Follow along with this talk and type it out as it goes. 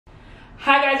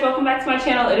Hi guys, welcome back to my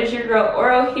channel. It is your girl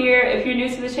Oro here. If you're new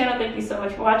to the channel, thank you so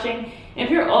much for watching. And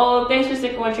if you're old, thanks for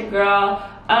sticking with your girl.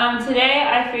 Today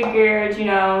I figured,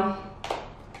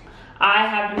 I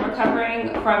have been recovering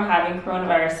from having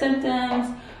coronavirus symptoms.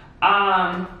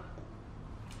 My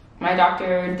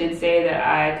doctor did say that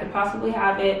I could possibly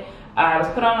have it. I was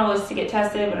put on a list to get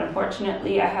tested, but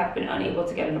unfortunately I have been unable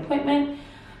to get an appointment.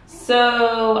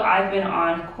 So I've been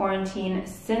on quarantine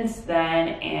since then,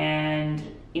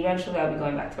 and eventually I'll be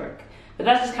going back to work. But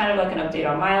that's just kind of like an update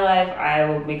on my life. I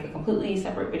will make a completely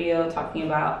separate video talking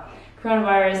about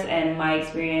coronavirus and my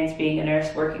experience being a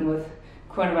nurse working with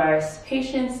coronavirus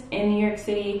patients in New York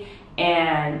City,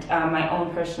 and my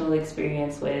own personal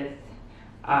experience with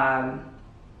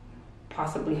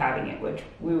possibly having it, which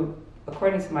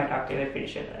according to my doctor, they're pretty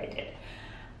sure that I did.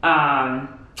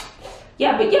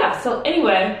 So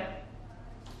anyway,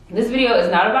 this video is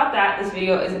not about that. This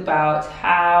video is about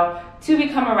how to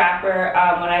become a rapper.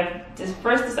 When I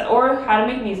first decided, or how to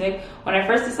make music. When I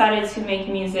first decided to make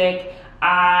music,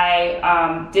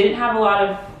 I didn't have a lot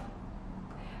of,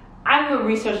 I'm a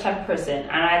research type of person,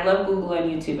 and I love Google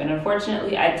and YouTube, and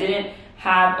unfortunately I didn't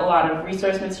have a lot of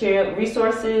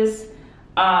resources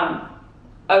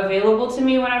available to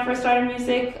me when I first started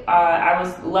music. I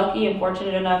was lucky and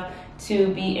fortunate enough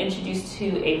to be introduced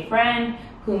to a friend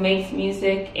who makes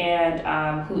music, and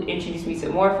who introduced me to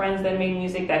more friends that make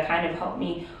music. That kind of helped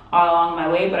me all along my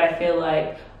way. But I feel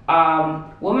like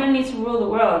women need to rule the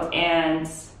world, and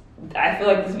I feel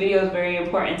like this video is very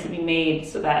important to be made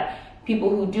so that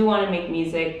people who do want to make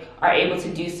music are able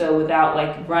to do so without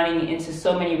like running into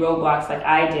so many roadblocks like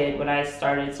I did when I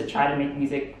started to try to make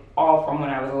music, all from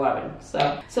when I was 11.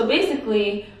 So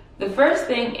basically, the first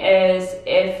thing is,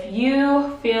 if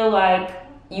you feel like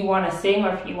you want to sing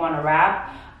or if you want to rap,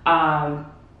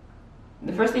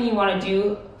 the first thing you want to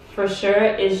do for sure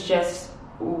is just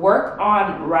work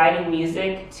on writing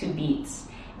music to beats.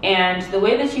 And the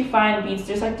way that you find beats,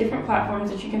 there's like different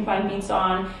platforms that you can find beats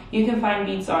on. You can find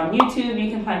beats on YouTube, you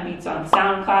can find beats on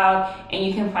SoundCloud, and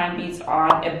you can find beats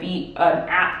on an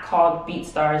app called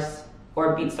BeatStars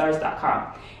or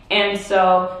beatstars.com. And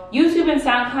so YouTube and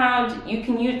SoundCloud,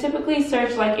 you typically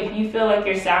search, like, if you feel like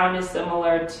your sound is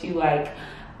similar to like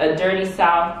a Dirty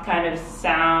South kind of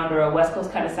sound or a West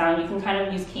Coast kind of sound, you can kind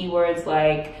of use keywords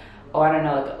like, like an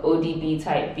ODB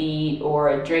type beat or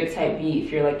a Drake type beat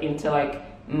if you're like into like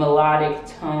melodic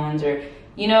tones, or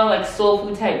like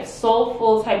soulful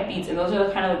type beats. And those are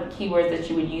the kind of like keywords that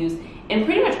you would use in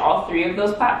pretty much all three of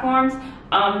those platforms.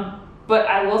 But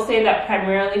I will say that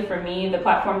primarily for me, the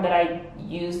platform that I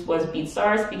used was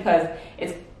BeatStars, because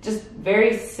it's just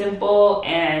very simple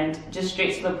and just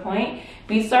straight to the point.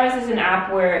 BeatStars is an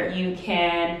app where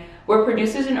where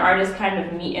producers and artists kind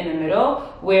of meet in the middle,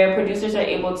 where producers are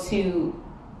able to,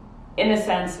 in a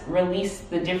sense, release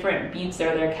the different beats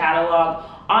or their catalog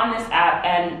on this app,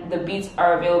 and the beats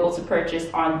are available to purchase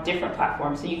on different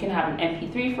platforms. So you can have an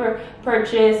MP3 for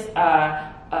purchase,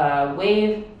 a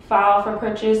WAV file for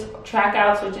purchase,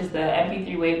 trackouts, which is the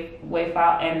MP3 WAV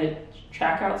file, and the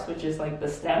trackouts, which is like the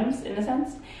stems in a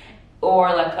sense,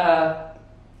 or like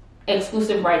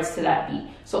exclusive rights to that beat.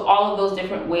 So all of those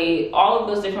different ways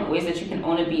that you can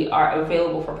own a beat are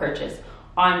available for purchase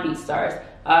on BeatStars.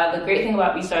 The great thing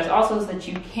about BeatStars also is that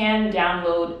you can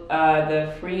download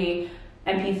the free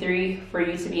MP3 for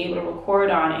you to be able to record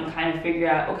on and kind of figure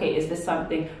out, okay, is this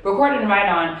something, record and write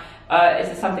on, is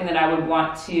this something that I would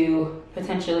want to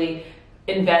potentially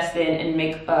invest in and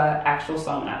make an actual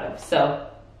song out of? So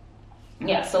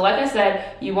yeah, so like I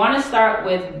said, you want to start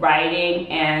with writing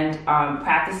and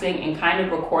practicing and kind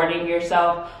of recording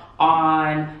yourself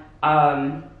on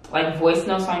like voice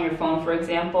notes on your phone, for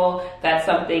example. That's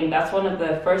one of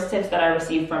the first tips that I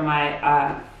received from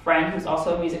my friend who's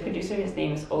also a music producer. His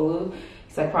name is Olu.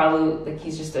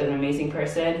 He's just an amazing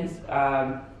person.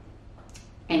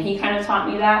 And he kind of taught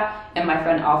me that. And my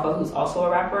friend Alpha, who's also a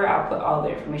rapper, I'll put all the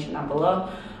information down below.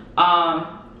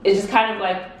 It's just kind of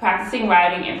like practicing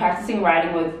writing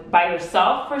by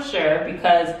yourself for sure,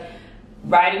 because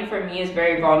writing for me is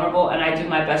very vulnerable, and I do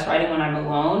my best writing when I'm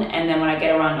alone, and then when I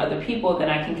get around other people,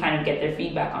 then I can kind of get their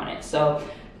feedback on it. So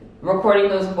recording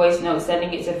those voice notes,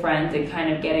 sending it to friends, and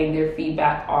kind of getting their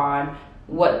feedback on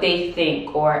what they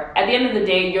think. Or at the end of the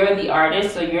day, you're the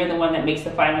artist, so you're the one that makes the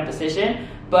final decision.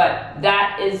 But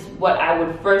that is what I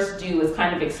would first do, is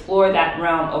kind of explore that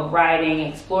realm of writing,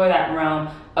 explore that realm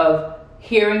of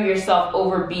hearing yourself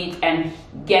over beats and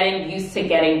getting used to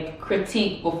getting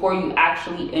critique before you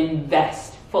actually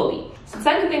invest fully. So the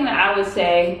second thing that I would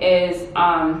say is,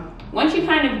 once you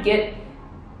kind of get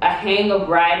a hang of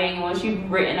writing, once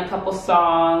you've written a couple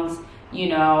songs,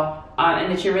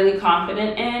 and that you're really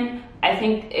confident in, I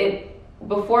think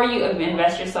before you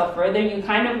invest yourself further, you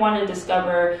kind of want to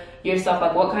discover yourself,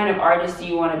 like what kind of artist do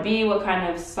you want to be, what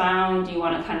kind of sound do you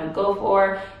want to kind of go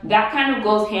for. That kind of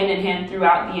goes hand in hand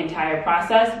throughout the entire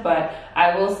process, but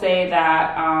I will say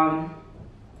that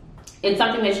it's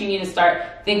something that you need to start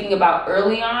thinking about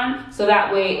early on, so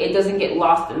that way it doesn't get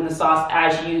lost in the sauce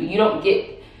as you don't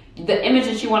get, the image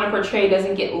that you want to portray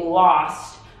doesn't get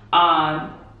lost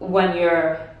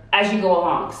as you go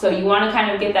along. So you want to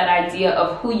kind of get that idea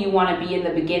of who you want to be in the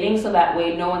beginning, so that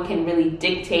way no one can really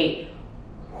dictate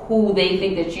who they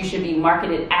think that you should be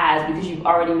marketed as, because you've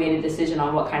already made a decision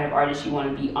on what kind of artist you want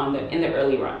to be in the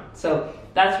early run. So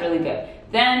that's really good.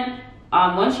 Then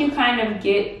once you kind of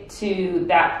get to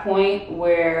that point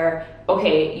where,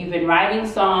 okay, you've been writing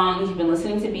songs, you've been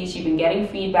listening to beats, you've been getting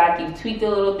feedback, you've tweaked the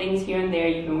little things here and there,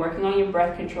 you've been working on your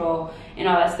breath control and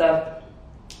all that stuff,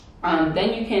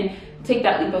 then you can take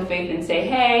that leap of faith and say,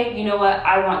 hey, you know what,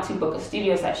 I want to book a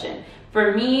studio session.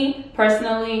 For me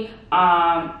personally,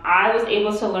 I was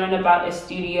able to learn about a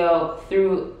studio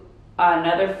through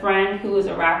another friend who is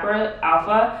a rapper,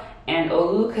 Alpha and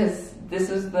Olu, because this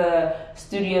is the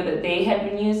studio that they had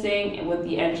been using with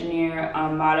the engineer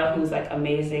Mata, who's like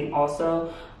amazing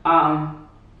also.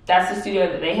 That's the studio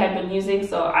that they had been using,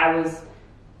 so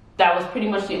that was pretty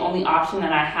much the only option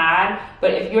that I had.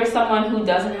 But if you're someone who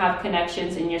doesn't have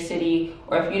connections in your city,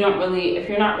 or if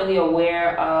you're not really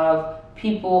aware of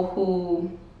people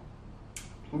who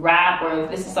rap, or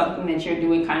if this is something that you're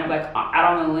doing kind of like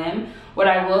out on a limb, what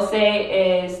I will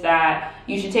say is that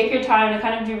you should take your time to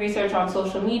kind of do research on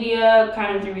social media,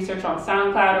 kind of do research on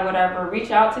SoundCloud or whatever,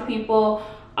 reach out to people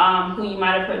who you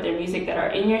might have heard their music that are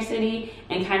in your city,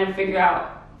 and kind of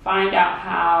find out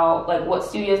how, like what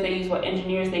studios they use, what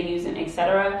engineers they use, and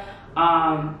etc.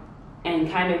 And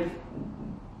kind of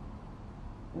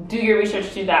do your research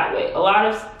through that way. A lot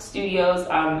of studios,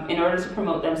 in order to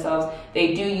promote themselves,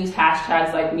 they do use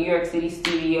hashtags like New York City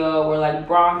Studio or like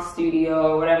Bronx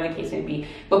Studio or whatever the case may be.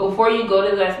 But before you go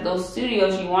to those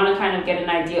studios, you want to kind of get an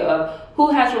idea of who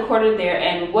has recorded there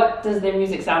and what does their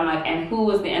music sound like and who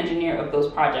was the engineer of those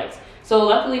projects. So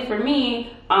luckily for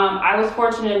me, I was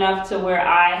fortunate enough to where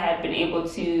I had been able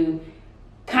to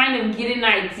kind of get an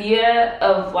idea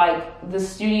of like the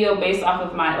studio based off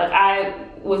of I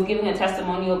was giving a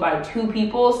testimonial by 2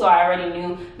 people, so I already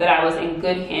knew that I was in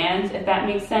good hands, if that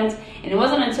makes sense. And it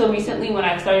wasn't until recently when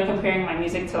I started comparing my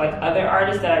music to like other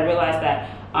artists that I realized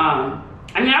that,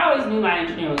 I always knew my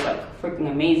engineer was like freaking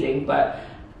amazing, but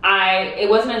it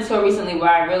wasn't until recently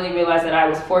where I really realized that I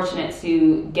was fortunate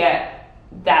to get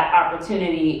that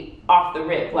opportunity off the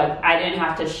rip. Like I didn't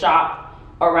have to shop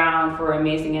around for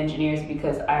amazing engineers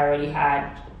because I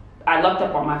lucked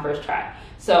up on my first try.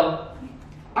 So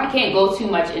I can't go too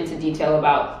much into detail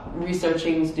about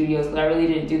researching studios because I really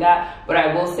didn't do that, but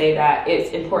I will say that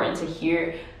it's important to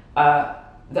hear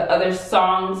the other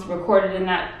songs recorded in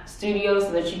that studio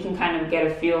so that you can kind of get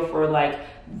a feel for like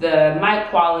the mic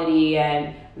quality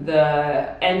and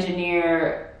the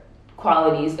engineer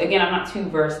qualities. Again, I'm not too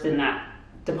versed in that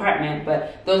department,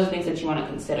 but those are things that you want to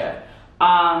consider.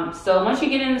 So once you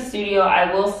get in the studio,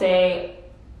 I will say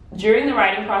during the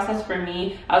writing process for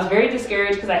me, I was very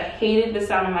discouraged because I hated the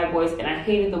sound of my voice and I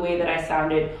hated the way that I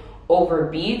sounded over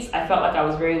beats. I felt like I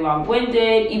was very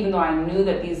long-winded, even though I knew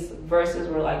that these verses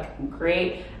were like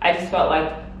great. I just felt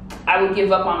like I would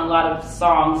give up on a lot of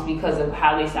songs because of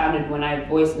how they sounded when I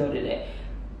voice noted it.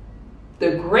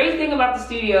 The great thing about the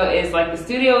studio is like the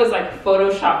studio is like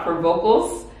Photoshop for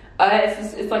vocals.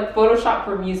 It's like Photoshop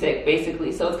for music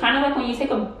basically. So it's kind of like when you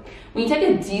take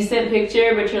a decent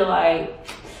picture, but you're like,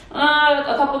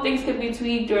 a couple things could be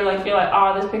tweaked, or like you're like,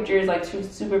 oh, this picture is like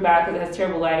super bad because it has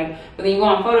terrible lighting. But then you go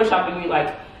on Photoshop and you're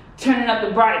like turning up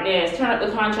the brightness, turn up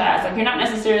the contrast. Like you're not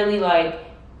necessarily like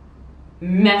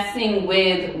messing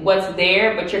with what's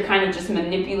there, but you're kind of just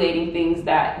manipulating things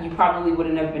that you probably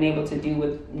wouldn't have been able to do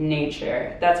with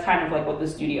nature. That's kind of like what the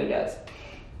studio does,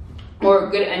 or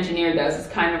a good engineer does. It's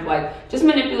kind of like just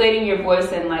manipulating your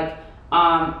voice and like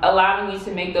allowing you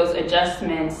to make those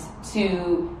adjustments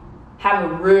to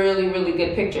have a really, really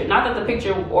good picture. Not that the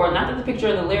picture or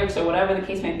the lyrics or whatever the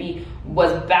case may be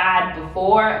was bad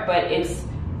before, but it's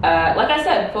like I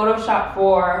said, Photoshop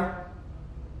for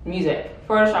music.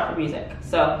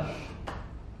 So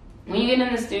when you get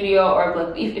in the studio, or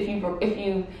like if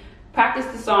you practice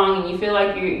the song and you feel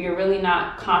like you're really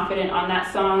not confident on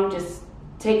that song, just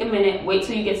take a minute, wait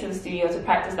till you get to the studio to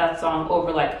practice that song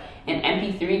over like an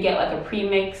MP3, get like a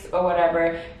pre-mix or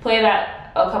whatever, play that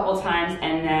a couple times,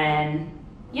 and then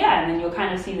you'll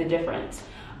kind of see the difference.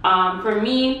 For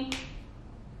me,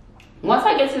 once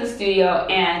I get to the studio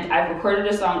and I've recorded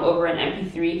a song over an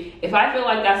MP3, if I feel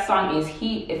like that song is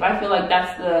heat, if I feel like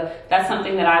that's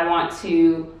something that I want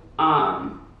to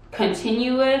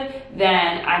continue with,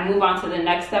 then I move on to the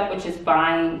next step, which is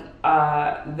buying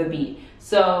the beat.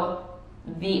 So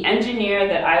the engineer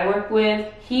that I work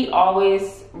with, he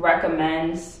always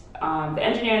recommends, the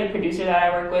engineer and the producer that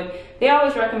I work with, they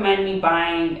always recommend me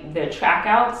buying the track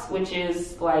outs, which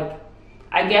is like,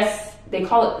 I guess they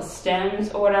call it the stems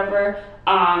or whatever.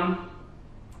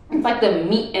 It's like the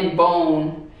meat and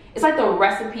bone. It's like the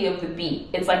recipe of the beat.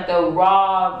 It's like the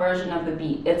raw version of the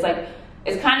beat.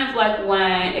 It's kind of like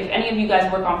when, if any of you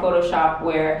guys work on Photoshop,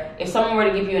 where if someone were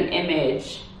to give you an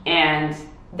image and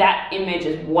that image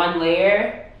is one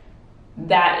layer,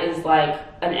 that is like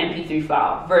an MP3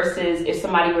 file, versus if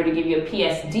somebody were to give you a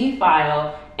PSD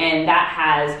file and that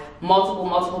has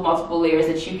multiple layers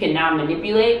that you can now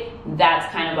manipulate,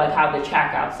 that's kind of like how the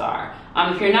track outs are.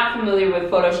 If you're not familiar with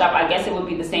Photoshop, I guess it would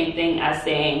be the same thing as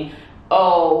saying,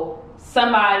 oh,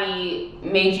 somebody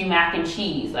made you mac and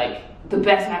cheese, like the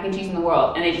best mac and cheese in the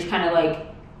world, and they just kind of like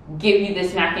give you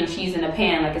this mac and cheese in a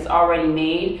pan, like it's already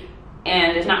made,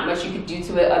 and there's not much you could do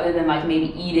to it other than like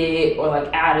maybe eat it or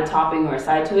like add a topping or a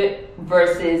side to it,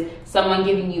 versus someone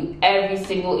giving you every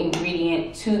single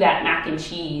ingredient to that mac and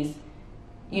cheese,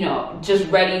 you know, just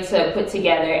ready to put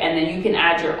together, and then you can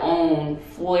add your own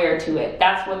flair to it.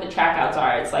 That's what the track outs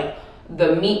are. It's like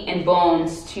the meat and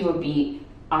bones to a beat,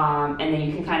 and then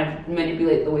you can kind of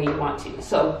manipulate the way you want to.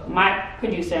 So my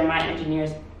producer, my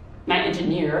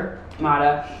engineer,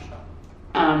 Mata,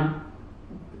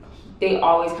 they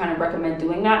always kind of recommend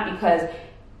doing that because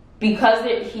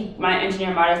my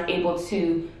engineer Mata is able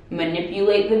to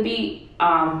manipulate the beat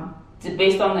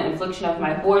based on the inflection of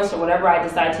my voice or whatever I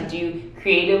decide to do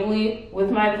creatively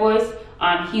with my voice.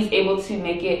 He's able to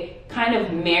make it kind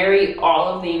of marry all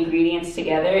of the ingredients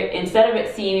together. Instead of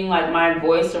it seeming like my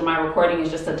voice or my recording is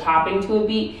just a topping to a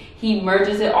beat, he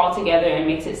merges it all together and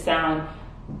makes it sound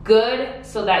good,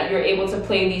 so that you're able to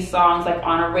play these songs like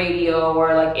on a radio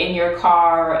or like in your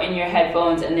car or in your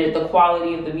headphones, and the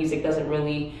quality of the music doesn't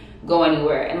really go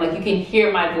anywhere, and like you can hear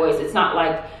my voice. It's not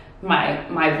like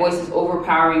my voice is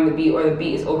overpowering the beat or the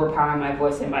beat is overpowering my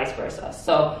voice, and vice versa.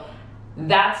 So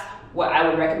that's what I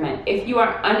would recommend if you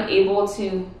are unable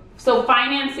to. So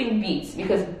financing beats,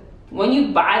 because when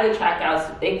you buy the track outs,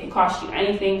 they can cost you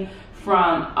anything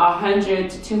from $100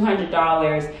 to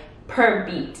 $200 per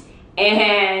beat.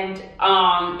 And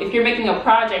if you're making a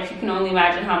project, you can only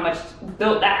imagine how much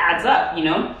that adds up, you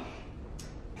know?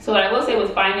 So what I will say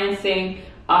with financing,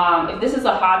 if this is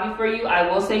a hobby for you,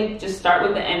 I will say just start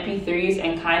with the MP3s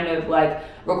and kind of like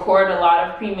record a lot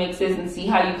of premixes and see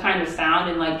how you kind of sound,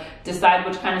 and like decide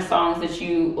which kind of songs that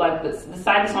you like,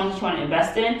 decide the songs that you want to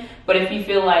invest in. But if you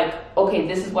feel like, okay,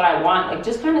 this is what I want, like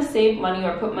just kind of save money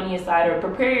or put money aside or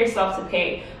prepare yourself to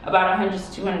pay about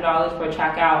 $100 to $200 for a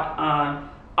track out,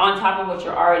 on top of what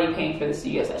you're already paying for the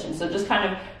studio session. So just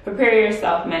kind of prepare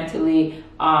yourself mentally,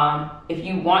 if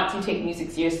you want to take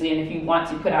music seriously and if you want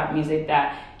to put out music,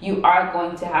 that you are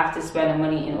going to have to spend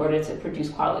money in order to produce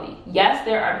quality. Yes,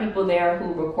 there are people there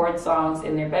who record songs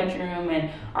in their bedroom and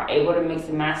are able to mix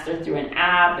and master through an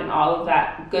app and all of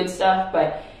that good stuff,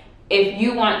 but if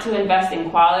you want to invest in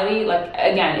quality, like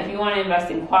again, if you want to invest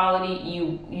in quality,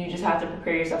 you just have to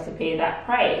prepare yourself to pay that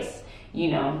price,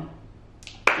 you know.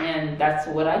 And that's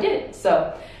what I did.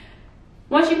 So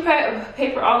once you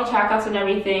pay for all the track outs and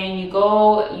everything, you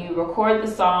record the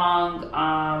song,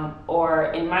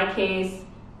 or in my case,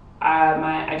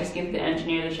 I just give the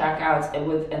engineer the track outs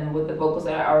and with the vocals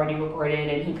that I already recorded,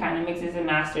 and he kind of mixes and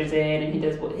masters it, and he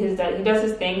does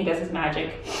his thing, he does his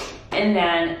magic, and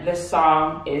then the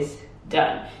song is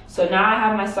done. So now I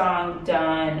have my song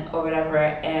done or whatever,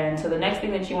 and so the next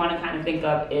thing that you want to kind of think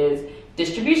of is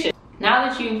distribution. Now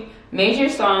that you've made your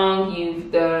song,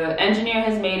 the engineer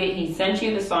has made it, he sent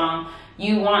you the song,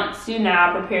 you want to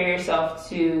now prepare yourself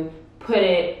to put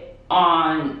it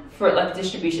on for like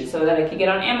distribution, so that it can get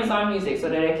on Amazon Music, so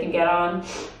that it can get on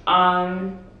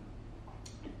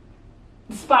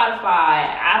Spotify,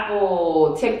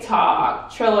 Apple,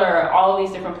 TikTok, Triller, all of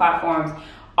these different platforms.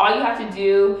 All you have to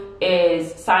do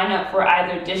is sign up for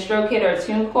either DistroKid or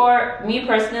TuneCore. Me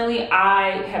personally,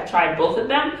 I have tried both of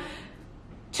them.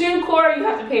 TuneCore, you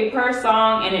have to pay per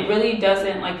song, and it really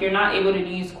doesn't, like, you're not able to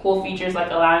use cool features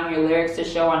like allowing your lyrics to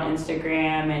show on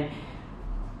Instagram,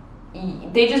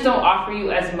 and they just don't offer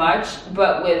you as much.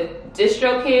 But with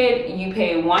DistroKid, you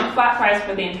pay one flat price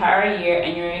for the entire year,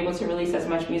 and you're able to release as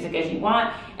much music as you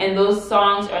want, and those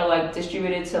songs are like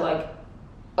distributed to like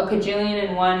a cajillion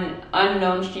and one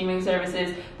unknown streaming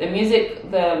services.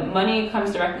 The money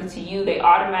comes directly to you. They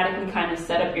automatically kind of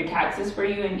set up your taxes for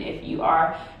you, and if you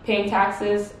are paying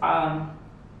taxes,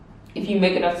 if you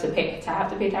make enough to have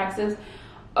to pay taxes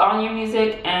on your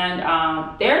music, and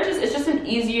it's just an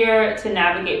easier to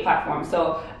navigate platform.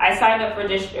 So I signed up for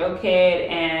DistroKid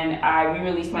and I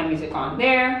re-released my music on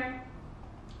there,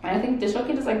 and I think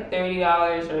DistroKid is like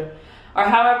 $30 or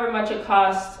however much it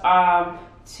costs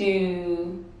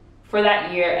for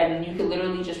that year, and you could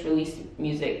literally just release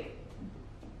music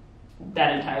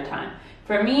that entire time.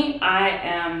 For me, I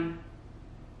am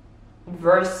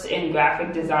versed in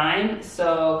graphic design,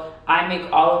 so I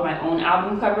make all of my own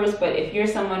album covers. But if you're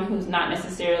someone who's not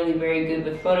necessarily very good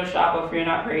with Photoshop, or if you're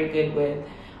not very good with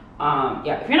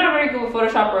if you're not very good with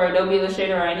Photoshop or Adobe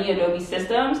Illustrator or any Adobe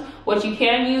systems, what you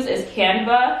can use is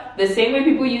Canva. The same way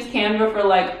people use Canva for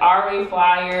like RA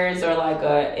flyers or like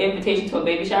an invitation to a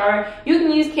baby shower, you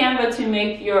can use Canva to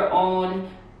make your own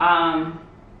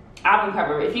album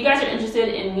cover. If you guys are interested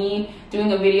in me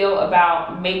doing a video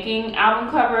about making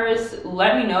album covers,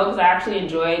 let me know, because I actually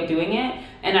enjoy doing it,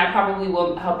 and I probably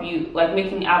will help you like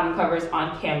making album covers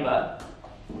on Canva.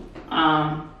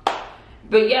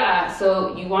 But yeah,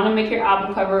 so you want to make your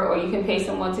album cover, or you can pay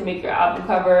someone to make your album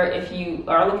cover. If you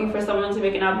are looking for someone to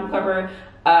make an album cover,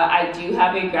 I do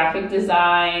have a graphic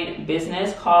design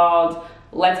business called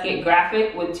Let's Get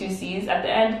Graphic with 2 C's at the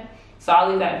end. So I'll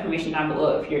leave that information down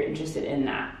below if you're interested in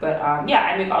that. But yeah,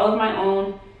 I make all of my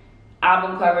own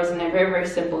album covers, and they're very, very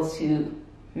simple to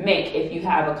make if you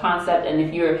have a concept and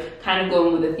if you're kind of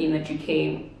going with a theme that you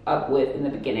came up with in the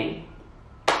beginning.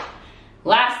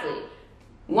 Lastly,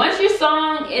 once your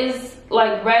song is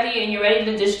like ready and you're ready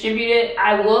to distribute it,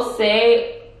 I will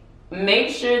say make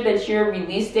sure that your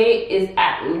release date is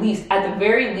at the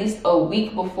very least a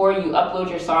week before you upload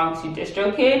your song to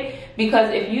DistroKid. Because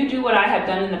if you do what I have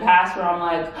done in the past, where I'm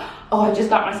like, oh, I just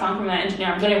got my song from that engineer,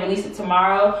 I'm gonna release it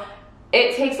tomorrow,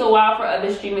 it takes a while for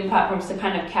other streaming platforms to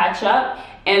kind of catch up,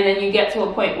 and then you get to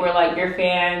a point where like your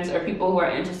fans or people who are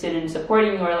interested in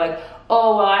supporting you are like,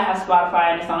 oh, well, I have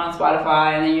Spotify and it's not on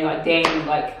Spotify, and then you're like, dang,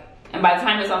 like, and by the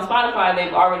time it's on Spotify,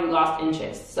 they've already lost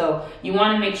interest. So you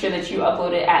want to make sure that you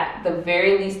upload it at the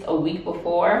very least a week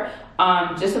before,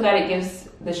 just so that it gives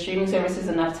the streaming services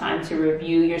enough time to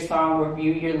review your song,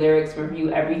 review your lyrics, review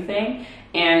everything,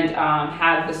 and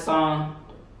have the song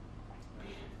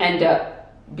end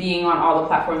up being on all the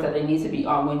platforms that they need to be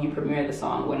on when you premiere the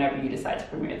song, whenever you decide to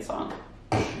premiere the song.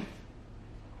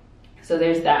 So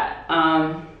there's that.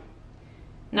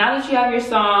 Now that you have your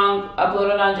song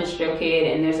uploaded on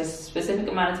DistroKid and there's a specific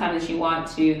amount of time that you want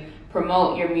to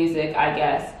promote your music, I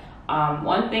guess,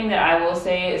 one thing that I will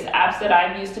say is apps that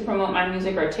I've used to promote my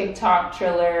music are TikTok,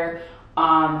 Triller,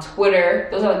 Twitter.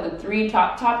 Those are like the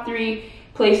top three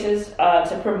places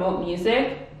to promote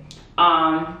music,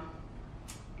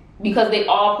 because they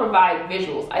all provide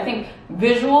visuals. I think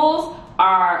visuals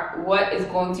are what is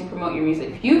going to promote your music.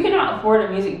 If you cannot afford a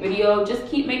music video, just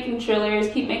keep making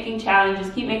Trillers, keep making challenges,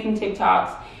 keep making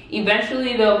TikToks.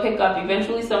 Eventually they'll pick up.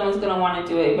 Eventually someone's gonna want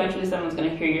to do it. Eventually someone's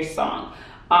gonna hear your song.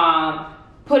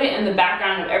 Put it in the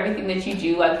background of everything that you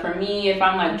do. Like for me, if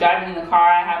I'm like driving in the car,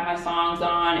 I have my songs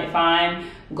on. If I'm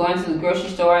going to the grocery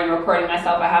store and recording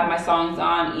myself, I have my songs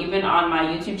on. Even on my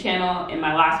YouTube channel, in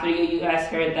my last video, you guys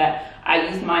heard that I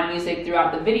used my music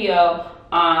throughout the video.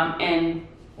 And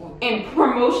in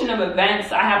promotion of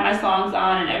events, I have my songs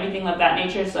on and everything of that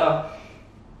nature. So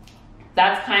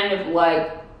that's kind of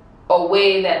like a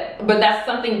way that, but that's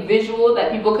something visual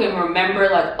that people can remember,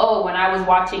 like, oh, when I was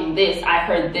watching this, I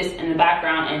heard this in the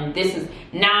background, and this is,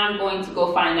 now I'm going to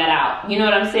go find that out. You know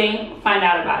what I'm saying? Find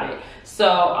out about it.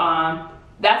 So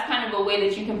that's kind of a way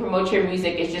that you can promote your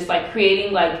music. It's just like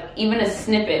creating like even a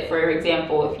snippet. For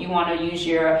example, if you want to use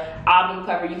your album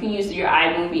cover, you can use your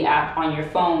iMovie app on your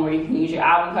phone, where you can use your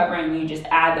album cover and you just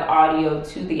add the audio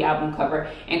to the album cover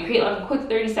and create like a quick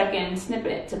 30-second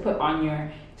snippet to put on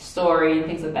your story and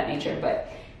things of that nature. But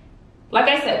like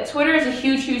I said, Twitter is a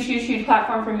huge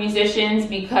platform for musicians,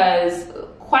 because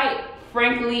quite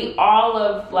frankly, all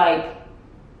of like,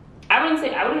 I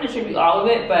wouldn't attribute all of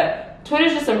it, but Twitter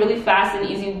is just a really fast and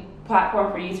easy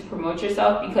platform for you to promote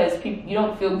yourself, because you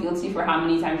don't feel guilty for how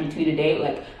many times you tweet a day.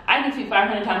 Like I can tweet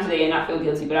 500 times a day and not feel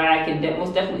guilty, but I can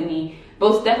most definitely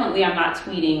I'm not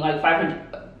tweeting like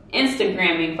 500,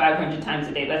 Instagramming 500 times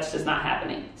a day. That's just not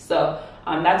happening. So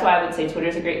that's why I would say Twitter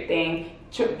is a great thing.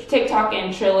 TikTok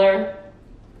and Triller,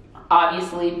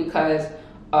 obviously, because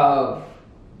of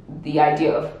the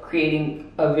idea of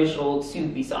creating a visual to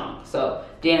the song. So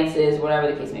dances,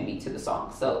 whatever the case may be, to the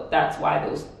song. So that's why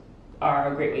those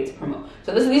are a great way to promote.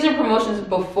 So these are promotions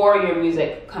before your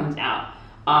music comes out.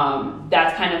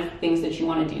 That's kind of things that you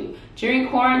want to do. During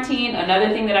quarantine, another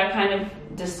thing that I kind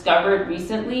of discovered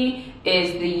recently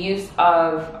is the use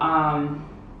of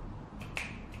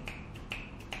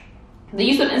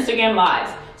Instagram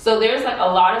Lives. So there's like a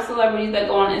lot of celebrities that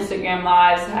go on Instagram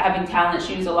Lives, having talent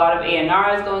shoots, a lot of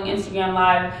A&Rs going Instagram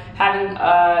Live, having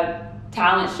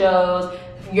talent shows,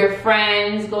 your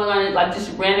friends going on, like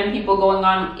just random people going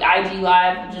on IG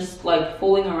Live, just like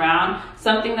fooling around.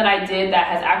 Something that I did that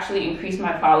has actually increased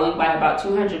my following by about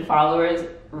 200 followers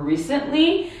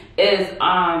recently is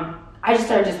I just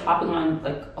started just hopping on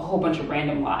like a whole bunch of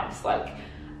random lives. Like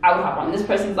I would hop on this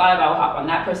person's live, I would hop on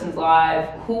that person's live,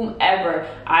 whomever.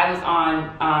 I was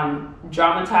on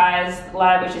Dramatized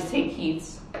Live, which is Take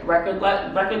Keith's record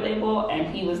label, and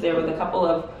he was there with a couple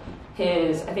of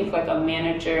his, I think like a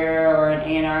manager or an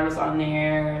A&R was on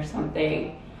there or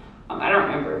something. I don't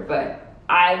remember, but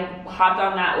I hopped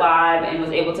on that live and was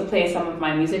able to play some of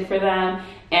my music for them,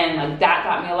 and like that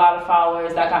got me a lot of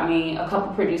followers. That got me a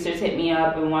couple producers hit me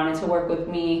up and wanted to work with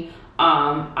me.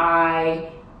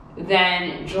 I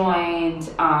then joined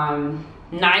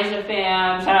Nyjah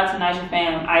Fam. Shout out to Nyjah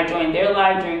Fam. I joined their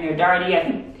live during their Darty. I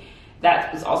think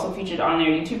that was also featured on their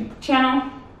YouTube channel.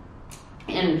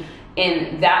 And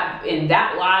in that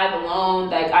live alone,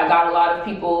 like I got a lot of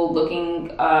people looking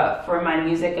for my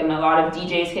music, and a lot of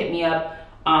DJs hit me up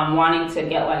wanting to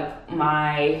get like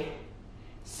my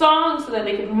songs so that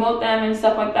they could promote them and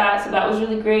stuff like that. So that was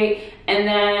really great. And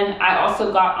then I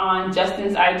also got on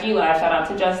Justin's IG Live. Shout out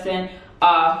to Justin.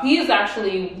 He is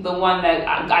actually the one that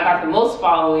I got the most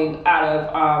following out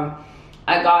of.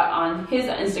 I got on his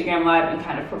Instagram Live and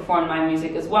kind of performed my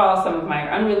music as well, some of my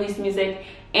unreleased music,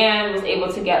 and was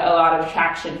able to get a lot of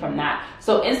traction from that.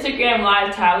 So Instagram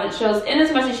Live talent shows, in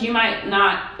as much as you might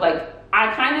not like,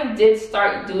 I kind of did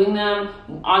start doing them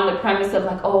on the premise of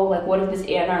like, oh, like what if this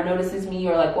A&R notices me,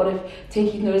 or like what if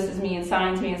Take Keith notices me and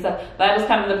signs me and stuff. That was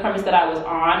kind of the premise that I was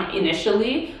on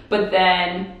initially, but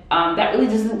then that really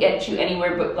doesn't get you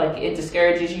anywhere, but like it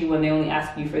discourages you when they only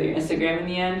ask you for your Instagram in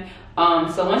the end.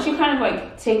 So once you kind of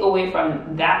like take away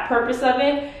from that purpose of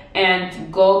it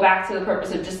and go back to the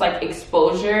purpose of just like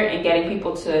exposure and getting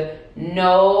people to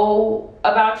know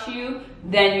about you,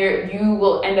 then you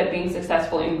will end up being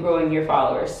successful in growing your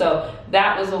followers. So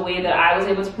that was a way that I was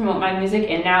able to promote my music.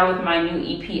 And now with my new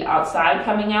EP Outside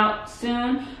coming out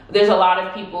soon, there's a lot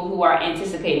of people who are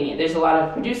anticipating it. There's a lot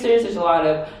of producers, there's a lot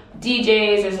of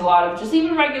DJs, there's a lot of just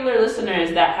even regular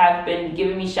listeners that have been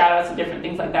giving me shout outs and different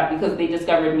things like that because they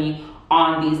discovered me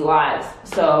on these lives.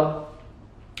 So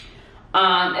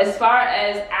as far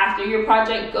as after your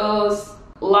project goes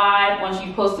live,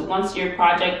 once your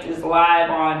project is live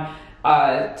on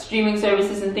streaming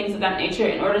services and things of that nature,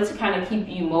 in order to kind of keep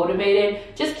you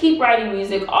motivated, just keep writing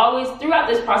music. Always throughout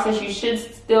this process, you should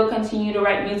still continue to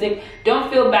write music.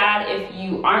 Don't feel bad if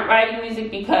you aren't writing music,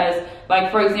 because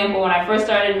like, for example, when I first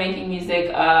started making music,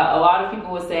 a lot of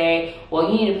people would say,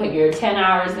 well, you need to put your 10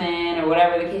 hours in, or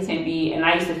whatever the case may be, and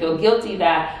I used to feel guilty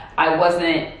that I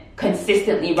wasn't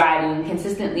consistently writing,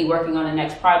 consistently working on the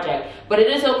next project. But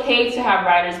it is okay to have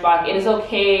writer's block. It is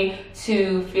okay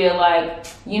to feel like,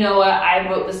 you know what, I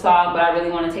wrote the song, but I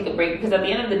really want to take a break, because at the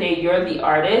end of the day, you're the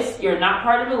artist. You're not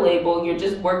part of a label. You're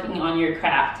just working on your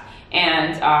craft.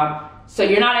 And so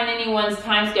you're not in anyone's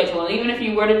time schedule. And even if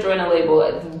you were to join a label,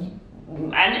 and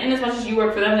in as much as you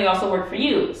work for them, they also work for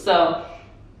you. So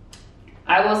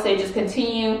I will say, just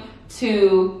continue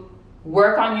to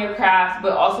work on your craft,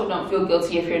 but also don't feel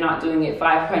guilty if you're not doing it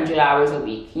 500 hours a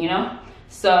week, you know?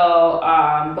 So,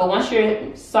 but once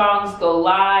your songs go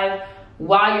live,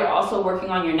 while you're also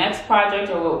working on your next project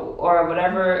or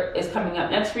whatever is coming up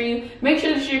next for you, make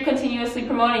sure that you're continuously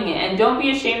promoting it, and don't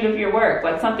be ashamed of your work.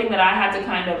 Like, something that I had to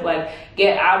kind of like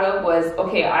get out of was,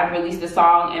 okay, I've released a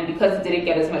song, and because it didn't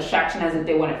get as much traction as it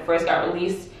did when it first got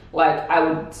released, like I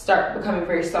would start becoming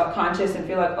very self-conscious and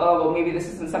feel like, oh, well, maybe this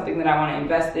isn't something that I want to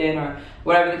invest in, or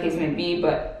whatever the case may be.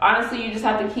 But honestly, you just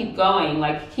have to keep going.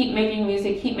 Like, keep making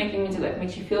music that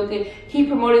makes you feel good. Keep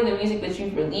promoting the music that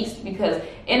you've released, because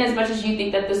in as much as you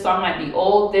think that this song might be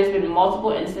old, there's been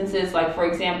multiple instances. Like, for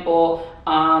example,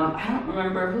 I don't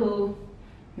remember who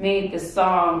made the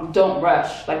song Don't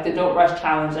Rush, like the Don't Rush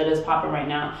challenge that is popping right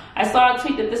now. I saw a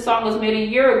tweet that this song was made a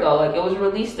year ago, like it was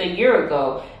released a year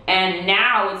ago, and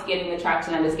now it's getting the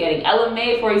traction that it's getting. Ella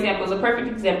Mai, for example, is a perfect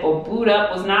example. Boot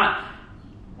Up was not,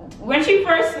 when she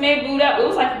first made Boot Up, it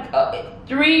was like a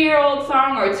 3-year-old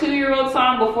song or a 2-year-old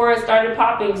song before it started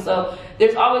popping. So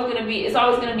it's always gonna be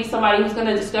somebody who's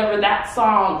gonna discover that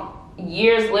song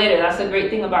years later. That's the great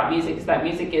thing about music, is that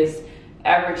music is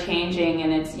ever changing,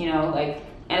 and it's, you know, like,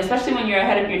 and especially when you're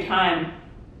ahead of your time,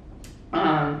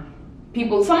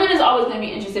 someone is always going to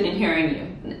be interested in hearing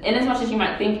you. And as much as you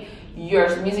might think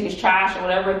your music is trash or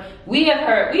whatever, we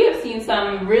have seen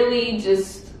some really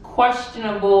just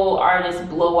questionable artists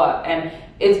blow up, and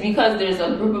it's because there's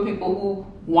a group of people who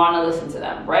want to listen to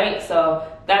them, right? So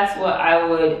that's what I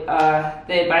would,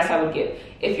 the advice I would give.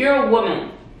 If you're a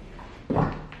woman,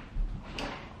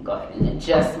 go ahead and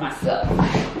adjust myself.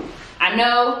 I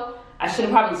know I should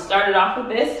have probably started off with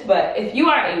this, but if you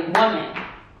are a woman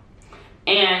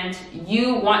and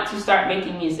you want to start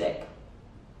making music,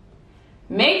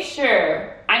 make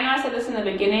sure, I know I said this in the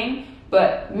beginning,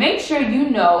 but make sure you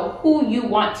know who you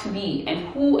want to be and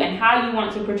who and how you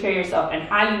want to portray yourself and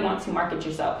how you want to market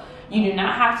yourself. You do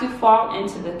not have to fall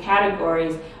into the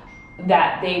categories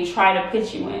that they try to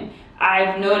pitch you in.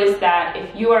 I've noticed that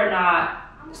if you are not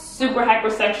super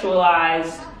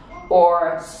hypersexualized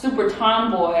or super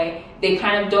tomboy, they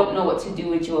kind of don't know what to do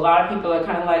with you. A lot of people are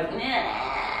kind of like,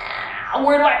 nah,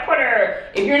 where do I put her?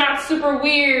 If you're not super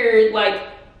weird, like,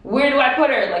 where do I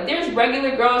put her? Like, there's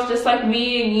regular girls just like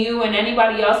me and you and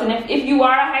anybody else. And if you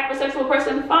are a hypersexual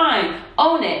person, fine,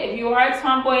 own it. If you are a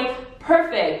tomboy,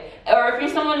 perfect. Or if you're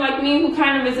someone like me who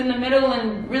kind of is in the middle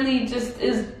and really just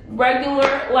is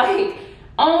regular, like,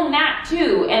 own that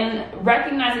too. And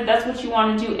recognize that that's what you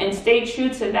want to do and stay true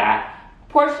to that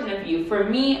portion of you. For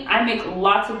me, I make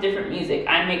lots of different music.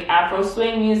 I make Afro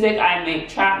swing music, I make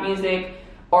trap music,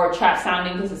 or trap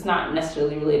sounding because it's not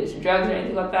necessarily related to drugs or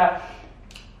anything like that.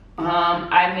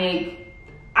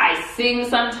 I sing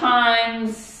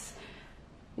sometimes.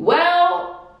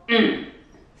 Well,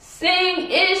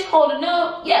 sing-ish, hold a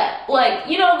note, yeah. Like,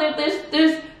 you know,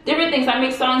 there's different things. I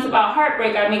make songs about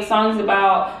heartbreak. I make songs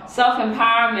about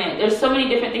self-empowerment. There's so many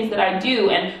different things that I do,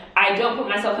 and I don't put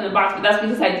myself in the box, but that's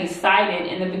because I decided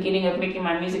in the beginning of making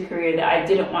my music career that I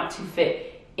didn't want to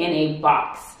fit in a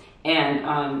box.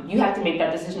 And you have to make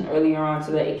that decision earlier on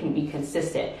so that it can be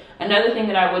consistent. Another thing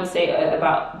that I would say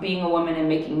about being a woman and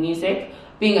making music,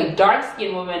 being a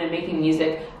dark-skinned woman and making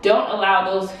music, don't allow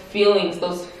those feelings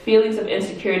of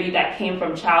insecurity that came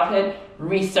from childhood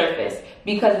resurface,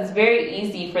 because it's very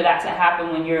easy for that to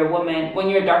happen when you're a woman, when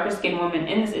you're a darker-skinned woman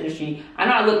in this industry. I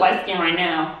know I look light-skinned right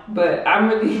now, but I'm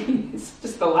really, it's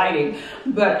just the lighting.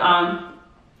 But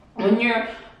when you're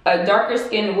a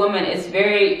darker-skinned woman, it's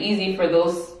very easy for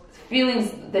those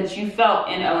feelings that you felt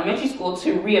in elementary school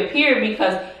to reappear,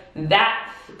 because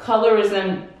that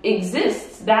colorism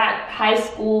exists. That high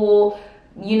school,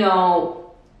 you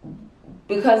know,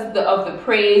 because of the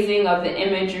praising of the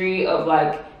imagery of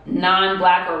like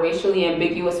non-black or racially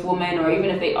ambiguous women, or even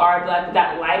if they are black,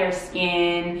 that lighter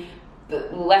skin, the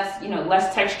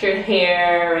less textured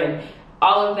hair, and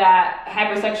all of that,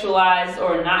 hypersexualized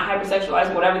or not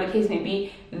hypersexualized, whatever the case may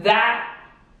be, that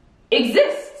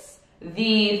exists.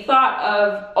 The thought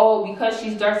of, oh, because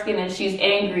she's dark-skinned and she's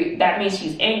angry, that means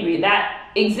she's angry,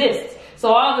 that exists.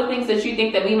 So all the things that you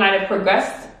think that we might have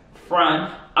progressed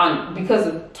from because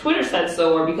of Twitter said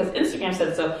so or because Instagram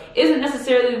said so isn't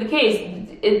necessarily the case.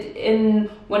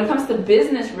 When it comes to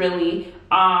business, really,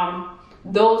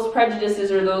 those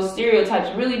prejudices or those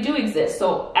stereotypes really do exist.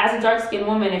 So as a dark-skinned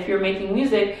woman, if you're making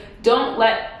music, don't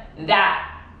let that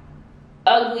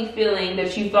ugly feeling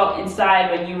that you felt inside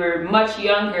when you were much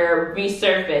younger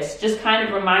resurface. Just kind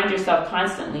of remind yourself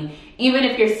constantly, even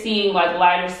if you're seeing like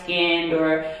lighter skinned,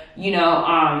 or you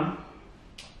know,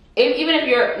 even if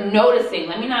you're noticing,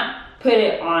 let me not put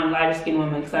it on lighter skinned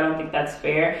women because I don't think that's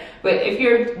fair, but if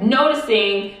you're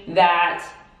noticing that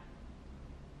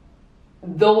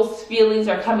those feelings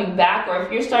are coming back, or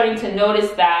if you're starting to notice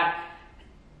that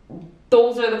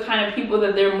those are the kind of people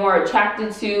that they're more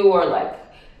attracted to, or like,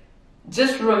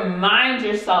 just remind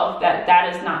yourself that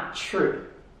that is not true.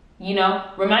 You know,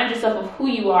 remind yourself of who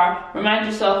you are. Remind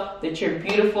yourself that you're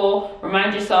beautiful.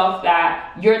 Remind yourself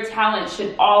that your talent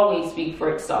should always speak for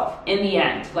itself in the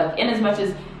end. Like, in as much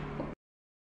as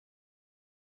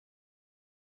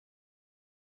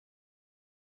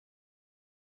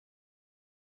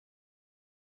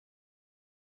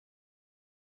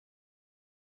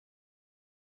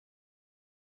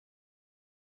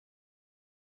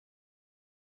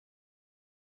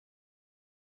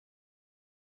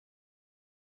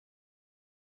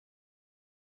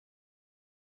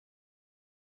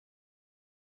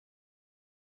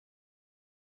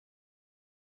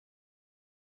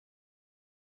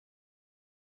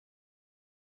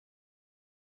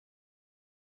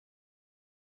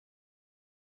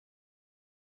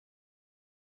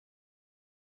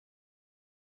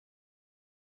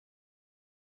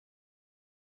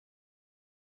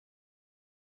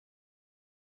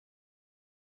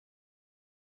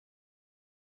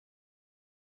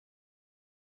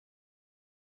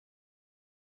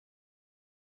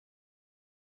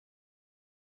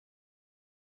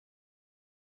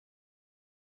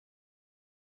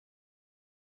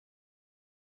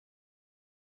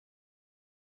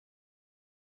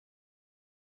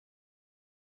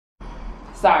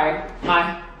Sorry,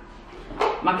 my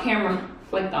camera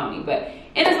flicked on me. But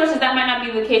in as much as that might not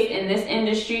be the case in this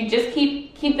industry, just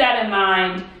keep that in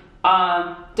mind.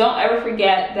 Don't ever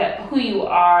forget that who you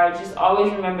are. Just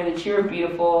always remember that you're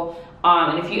beautiful.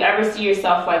 And if you ever see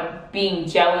yourself like being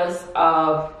jealous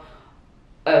of,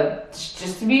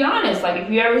 just to be honest, like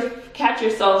if you ever catch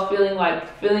yourself feeling like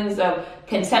feelings of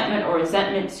contentment or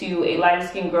resentment to a lighter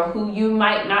skinned girl who you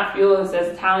might not feel is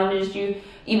as talented as you,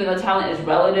 even though talent is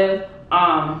relative,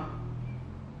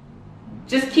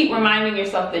 just keep reminding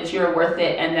yourself that you're worth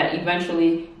it, and that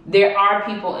eventually there are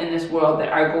people in this world that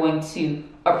are going to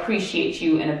appreciate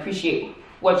you and appreciate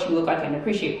what you look like and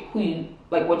appreciate who you,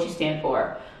 like what you stand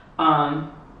for.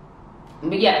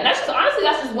 But yeah, that's just, honestly,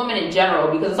 that's just women in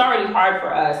general, because it's already hard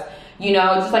for us, you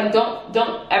know, just like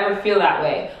don't ever feel that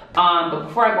way. But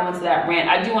before I go into that rant,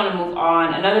 I do want to move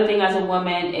on. Another thing as a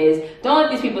woman is don't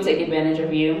let these people take advantage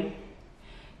of you,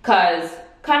 because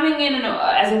coming in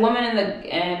as a woman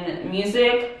in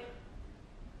music,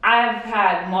 I've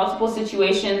had multiple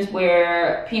situations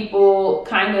where people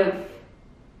kind of,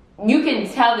 you can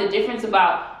tell the difference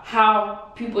about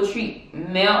how people treat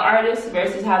male artists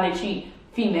versus how they treat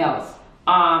females.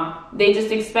 They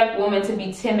just expect women to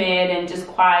be timid and just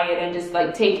quiet and just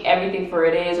like take everything for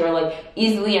it is, or like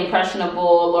easily impressionable,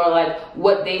 or like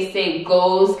what they say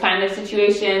goes kind of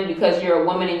situation because you're a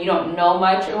woman and you don't know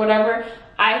much or whatever.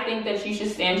 I think that you should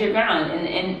stand your ground,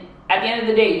 and at the end of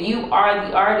the day, you are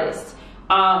the artist.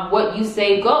 What you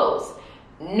say goes.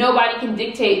 Nobody can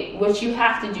dictate what you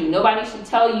have to do. Nobody should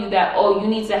tell you that, oh, you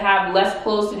need to have less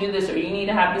clothes to do this, or you need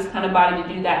to have this kind of body to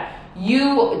do that.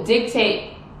 You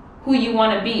dictate who you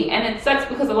want to be. And it sucks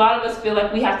because a lot of us feel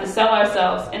like we have to sell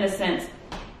ourselves, in a sense,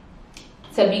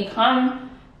 to become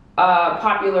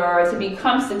popular or to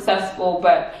become successful.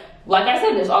 But like I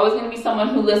said, there's always going to be someone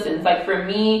who listens. Like for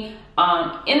me,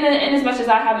 in as much as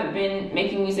I haven't been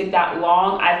making music that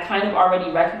long, I've kind of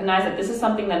already recognized that this is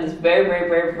something that is very, very,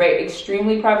 very, very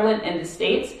extremely prevalent in the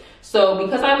States. So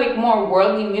because I make more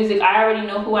worldly music, I already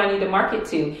know who I need to market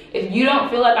to. If you don't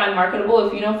feel like I'm marketable,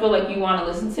 if you don't feel like you want to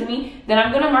listen to me, then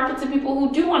I'm going to market to people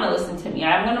who do want to listen to me.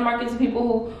 I'm going to market to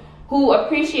people who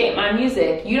appreciate my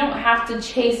music. You don't have to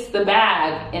chase the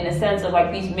bag in a sense of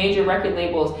like these major record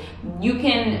labels. You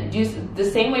can do the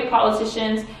same way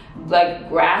politicians, like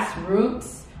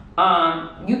grassroots,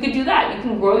 you could do that. You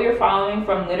can grow your following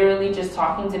from literally just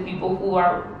talking to people who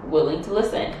are willing to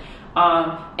listen.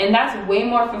 And that's way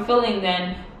more fulfilling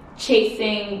than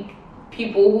chasing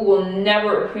people who will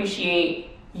never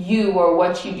appreciate you or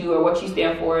what you do or what you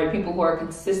stand for, and people who are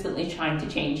consistently trying to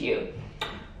change you.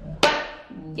 But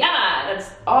yeah,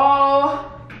 that's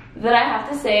all that I have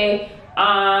to say.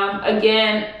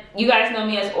 Again, you guys know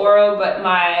me as Oro, but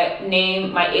my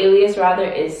alias rather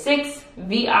is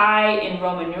 6VI in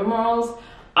Roman numerals.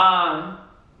 I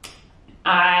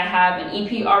have an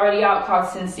EP already out called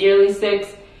Sincerely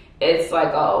 6. It's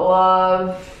like a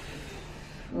love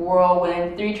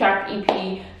whirlwind 3-track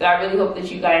EP that I really hope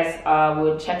that you guys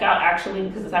would check out, actually,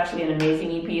 because it's actually an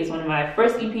amazing EP. It's one of my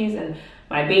first EPs and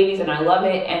my babies, and I love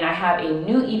it. And I have a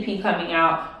new EP coming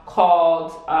out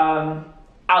called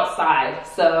Outside.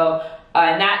 So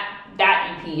and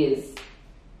that EP is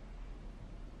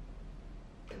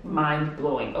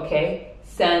mind-blowing, okay?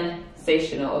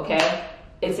 Sensational, okay?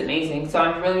 It's amazing. So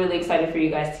I'm really, really excited for you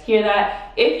guys to hear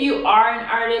that. If you are an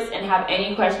artist and have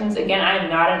any questions, again, I am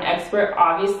not an expert.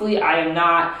 Obviously, I'm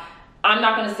not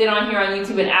gonna sit on here on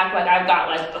YouTube and act like I've got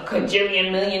like a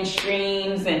kajillion million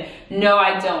streams, and no,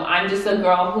 I don't. I'm just a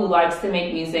girl who likes to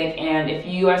make music, and if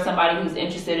you are somebody who's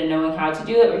interested in knowing how to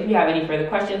do it, or if you have any further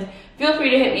questions, feel free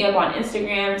to hit me up on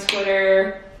Instagram,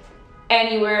 Twitter,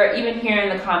 anywhere, even here in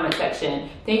the comment section.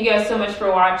 Thank you guys so much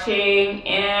for watching,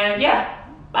 and yeah,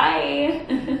 bye.